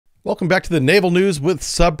Welcome back to the Naval News with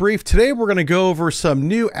Subbrief. Today we're going to go over some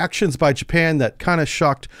new actions by Japan that kind of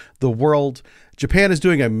shocked the world. Japan is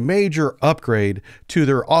doing a major upgrade to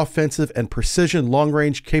their offensive and precision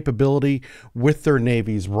long-range capability with their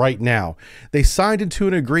navies right now. They signed into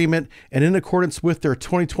an agreement, and in accordance with their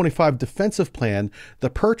 2025 defensive plan,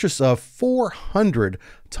 the purchase of 400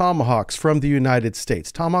 Tomahawks from the United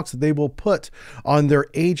States. Tomahawks that they will put on their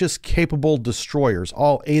Aegis-capable destroyers,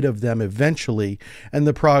 all 8 of them eventually, and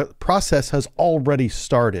the process has already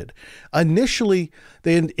started. Initially,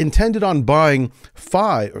 they intended on buying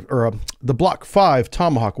the Block 5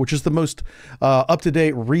 Tomahawk, which is the most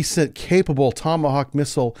up-to-date, recent, capable Tomahawk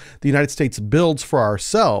missile the United States builds for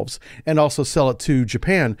ourselves, and also sell it to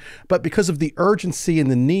Japan. But because of the urgency and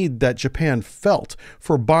the need that Japan felt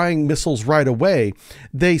for buying missiles right away,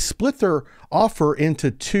 they split their offer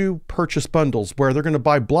into 2 purchase bundles where they're going to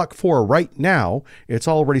buy Block 4 right now. It's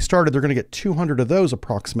already started. They're going to get 200 of those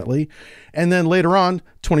approximately. And then later on,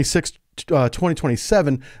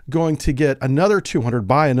 2027, going to get another 200,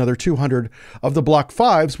 buy another 200 of the Block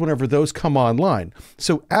 5s whenever those come online.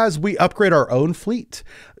 So as we upgrade our own fleet,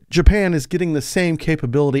 Japan is getting the same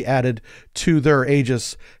capability added to their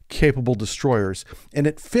Aegis-capable destroyers, and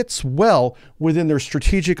it fits well within their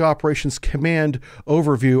Strategic Operations Command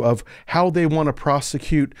overview of how they want to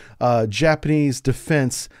prosecute Japanese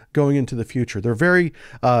defense going into the future. They're very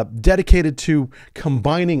dedicated to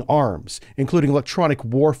combining arms, including electronic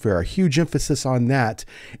warfare, a huge emphasis on that,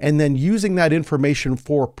 and then using that information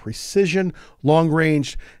for precision,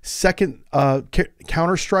 long-range,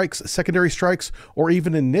 counterstrikes, secondary strikes, or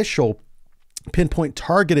even initial pinpoint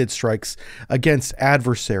targeted strikes against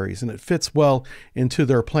adversaries, and it fits well into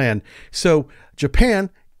their plan. So Japan,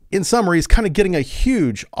 in summary, is kind of getting a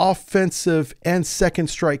huge offensive and second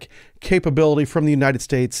strike capability from the United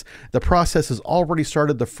States. The process has already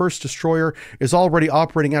started. The first destroyer is already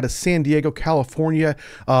operating out of San Diego, California.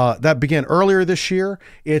 That began earlier this year.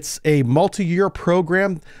 It's a multi-year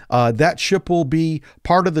program. That ship will be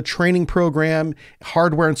part of the training program,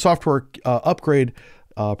 hardware and software upgrade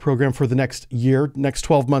program for the next year, next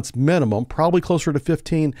 12 months minimum, probably closer to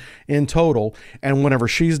 15 in total. And whenever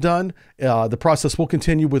she's done, the process will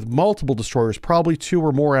continue with multiple destroyers, probably 2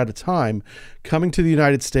 or more at a time, coming to the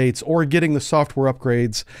United States or getting the software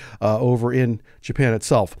upgrades over in Japan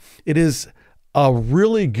itself. It is a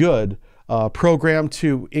really good program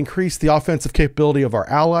to increase the offensive capability of our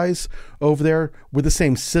allies over there with the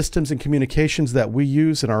same systems and communications that we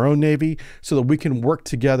use in our own Navy, so that we can work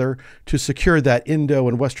together to secure that Indo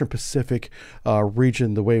and Western Pacific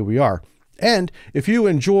region the way we are. And if you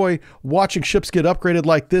enjoy watching ships get upgraded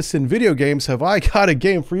like this in video games, have I got a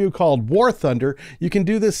game for you called War Thunder. You can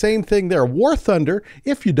do the same thing there. War Thunder,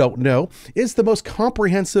 if you don't know, is the most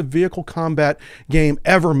comprehensive vehicle combat game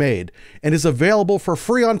ever made and is available for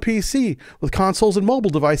free on PC with consoles and mobile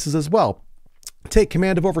devices as well. Take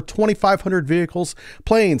command of over 2,500 vehicles,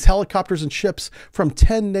 planes, helicopters, and ships from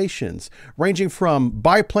 10 nations, ranging from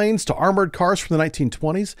biplanes to armored cars from the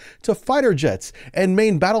 1920s to fighter jets and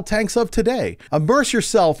main battle tanks of today. Immerse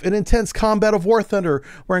yourself in intense combat of War Thunder,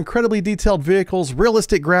 where incredibly detailed vehicles,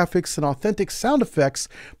 realistic graphics, and authentic sound effects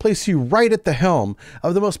place you right at the helm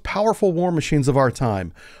of the most powerful war machines of our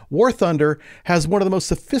time. War Thunder has one of the most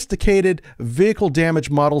sophisticated vehicle damage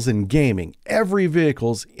models in gaming. Every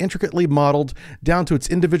vehicle is intricately modeled down to its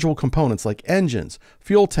individual components like engines,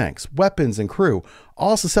 fuel tanks, weapons, and crew,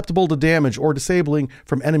 all susceptible to damage or disabling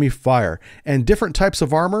from enemy fire, and different types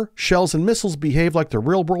of armor, shells, and missiles behave like their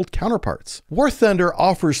real-world counterparts. War Thunder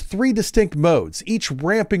offers 3 distinct modes, each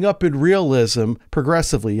ramping up in realism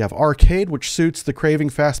progressively. You have Arcade, which suits the craving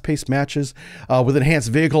fast-paced matches with enhanced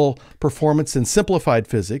vehicle performance and simplified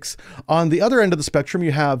physics. On the other end of the spectrum,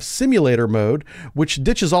 you have Simulator mode, which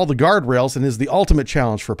ditches all the guardrails and is the ultimate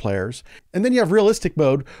challenge for players. And then you have Realistic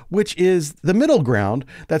mode, which is the middle ground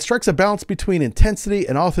that strikes a balance between intensity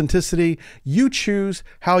and authenticity. You choose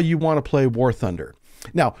how you want to play War Thunder.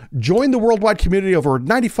 Now, join the worldwide community of over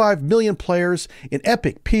 95 million players in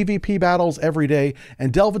epic PvP battles every day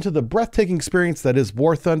and delve into the breathtaking experience that is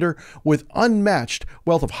War Thunder with unmatched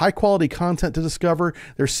wealth of high-quality content to discover.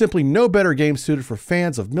 There's simply no better game suited for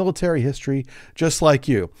fans of military history just like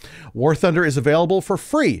you. War Thunder is available for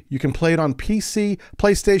free. You can play it on PC,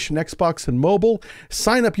 PlayStation, Xbox, and mobile.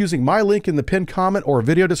 Sign up using my link in the pinned comment or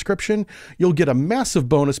video description. You'll get a massive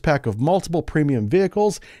bonus pack of multiple premium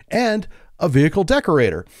vehicles and a vehicle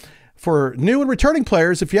decorator. For new and returning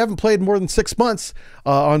players, if you haven't played more than 6 months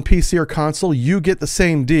on PC or console, you get the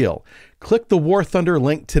same deal. Click the War Thunder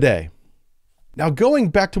link today. Now, going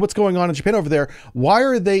back to what's going on in Japan over there, why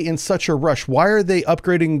are they in such a rush? Why are they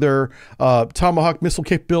upgrading their Tomahawk missile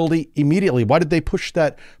capability immediately? Why did they push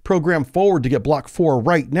that program forward to get Block 4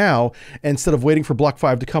 right now instead of waiting for Block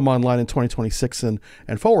 5 to come online in 2026 and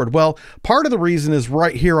forward? Well, part of the reason is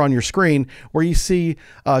right here on your screen, where you see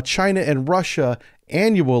China and Russia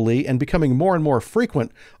annually and becoming more and more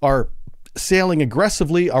frequent are sailing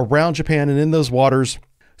aggressively around Japan and in those waters.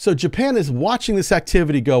 So Japan is watching this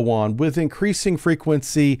activity go on with increasing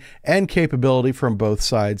frequency and capability from both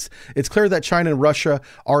sides. It's clear that China and Russia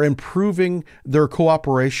are improving their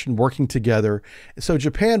cooperation, working together. So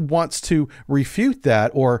Japan wants to refute that,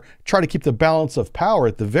 or try to keep the balance of power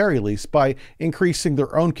at the very least, by increasing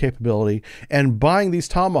their own capability. And buying these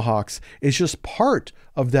Tomahawks is just part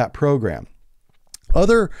of that program.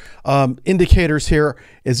 Other indicators here,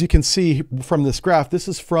 as you can see from this graph, this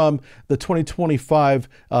is from the 2025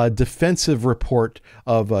 defensive report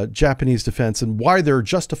of Japanese defense, and why they're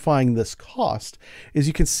justifying this cost is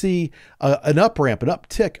you can see an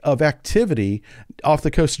uptick of activity off the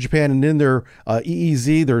coast of Japan and in their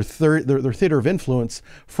EEZ, their theater of influence,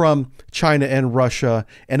 from China and Russia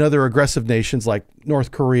and other aggressive nations like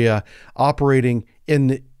North Korea operating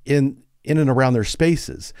in and around their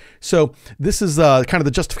spaces. So this is kind of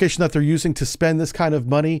the justification that they're using to spend this kind of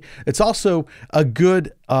money. It's also a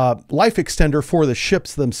good life extender for the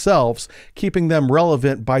ships themselves, keeping them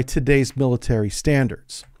relevant by today's military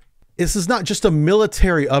standards. This is not just a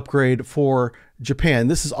military upgrade for Japan.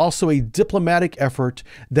 This is also a diplomatic effort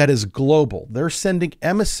that is global. They're sending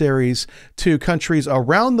emissaries to countries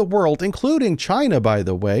around the world, including China, by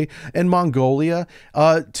the way, and Mongolia,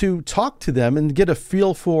 to talk to them and get a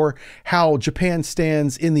feel for how Japan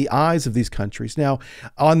stands in the eyes of these countries. Now,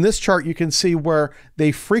 on this chart, you can see where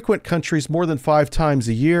they frequent countries more than 5 times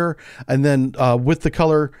a year. And then with the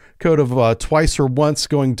color code of twice or once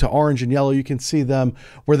going to orange and yellow, you can see them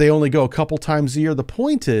where they only go a couple times a year. The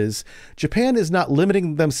point is, Japan is not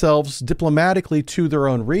limiting themselves diplomatically to their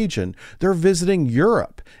own region. They're visiting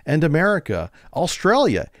Europe and America.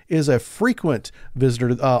 Australia is a frequent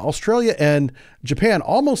visitor. Australia and Japan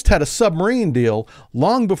almost had a submarine deal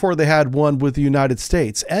long before they had one with the United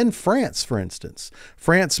States and France, for instance.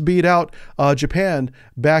 France beat out Japan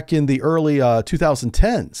back in the early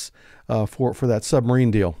 2010s for that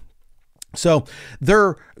submarine deal. So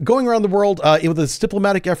they're going around the world with this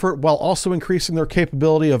diplomatic effort while also increasing their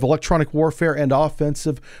capability of electronic warfare and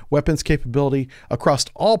offensive weapons capability across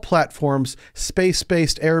all platforms: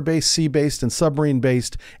 space-based, air-based, sea-based, and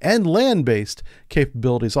submarine-based, and land-based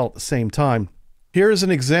capabilities all at the same time. Here's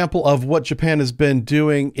an example of what Japan has been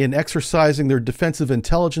doing in exercising their defensive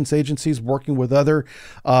intelligence agencies, working with other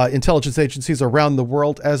intelligence agencies around the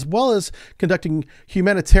world, as well as conducting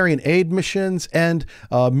humanitarian aid missions and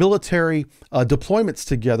military deployments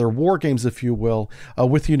together, war games, if you will,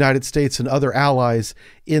 with the United States and other allies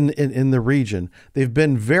in the region. They've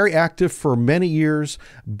been very active for many years,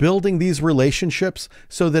 building these relationships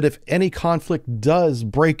so that if any conflict does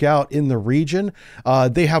break out in the region,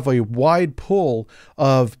 they have a wide pool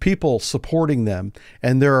of people supporting them,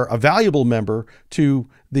 and they're a valuable member to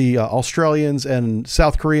the Australians and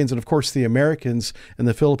South Koreans, and of course the Americans and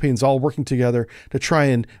the Philippines, all working together to try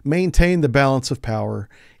and maintain the balance of power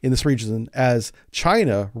in this region as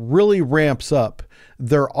China really ramps up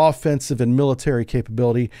their offensive and military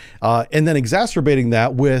capability, and then exacerbating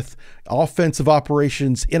that with offensive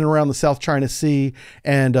operations in and around the South China Sea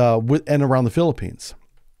and around the Philippines.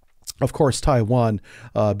 Of course, Taiwan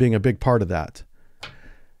being a big part of that.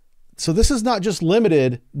 So this is not just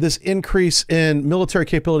limited, this increase in military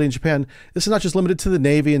capability in Japan, this is not just limited to the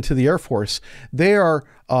Navy and to the Air Force. They are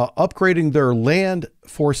upgrading their land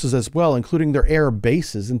forces as well, including their air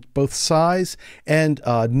bases in both size and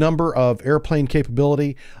number of airplane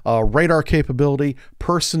capability, radar capability,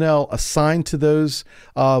 personnel assigned to those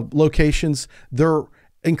locations. They're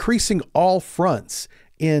increasing all fronts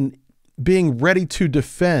in being ready to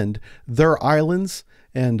defend their islands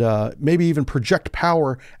and maybe even project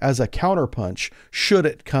power as a counterpunch should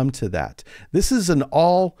it come to that. This is an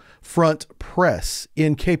all-front press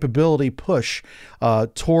in capability push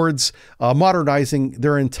towards modernizing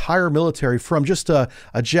their entire military from just a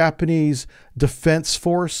Japanese defense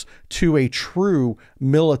force to a true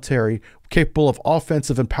military capable of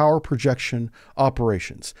offensive and power projection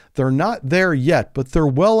operations. They're not there yet, but they're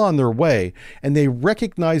well on their way, and they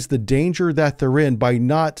recognize the danger that they're in by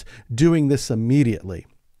not doing this immediately.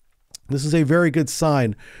 This is a very good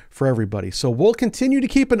sign for everybody. So we'll continue to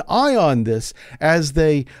keep an eye on this as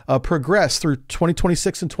they progress through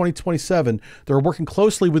 2026 and 2027. They're working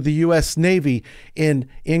closely with the U.S. Navy in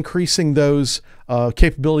increasing those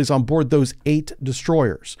capabilities on board those 8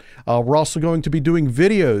 destroyers. We're also going to be doing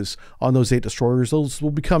videos on those 8 destroyers. Those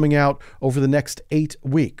will be coming out over the next 8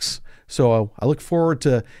 weeks. So I look forward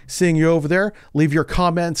to seeing you over there. Leave your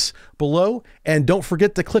comments below, and don't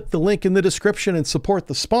forget to click the link in the description and support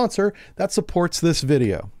the sponsor that supports this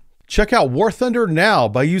video. Check out War Thunder now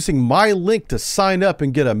by using my link to sign up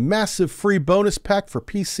and get a massive free bonus pack for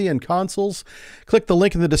PC and consoles. Click the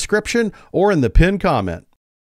link in the description or in the pinned comment.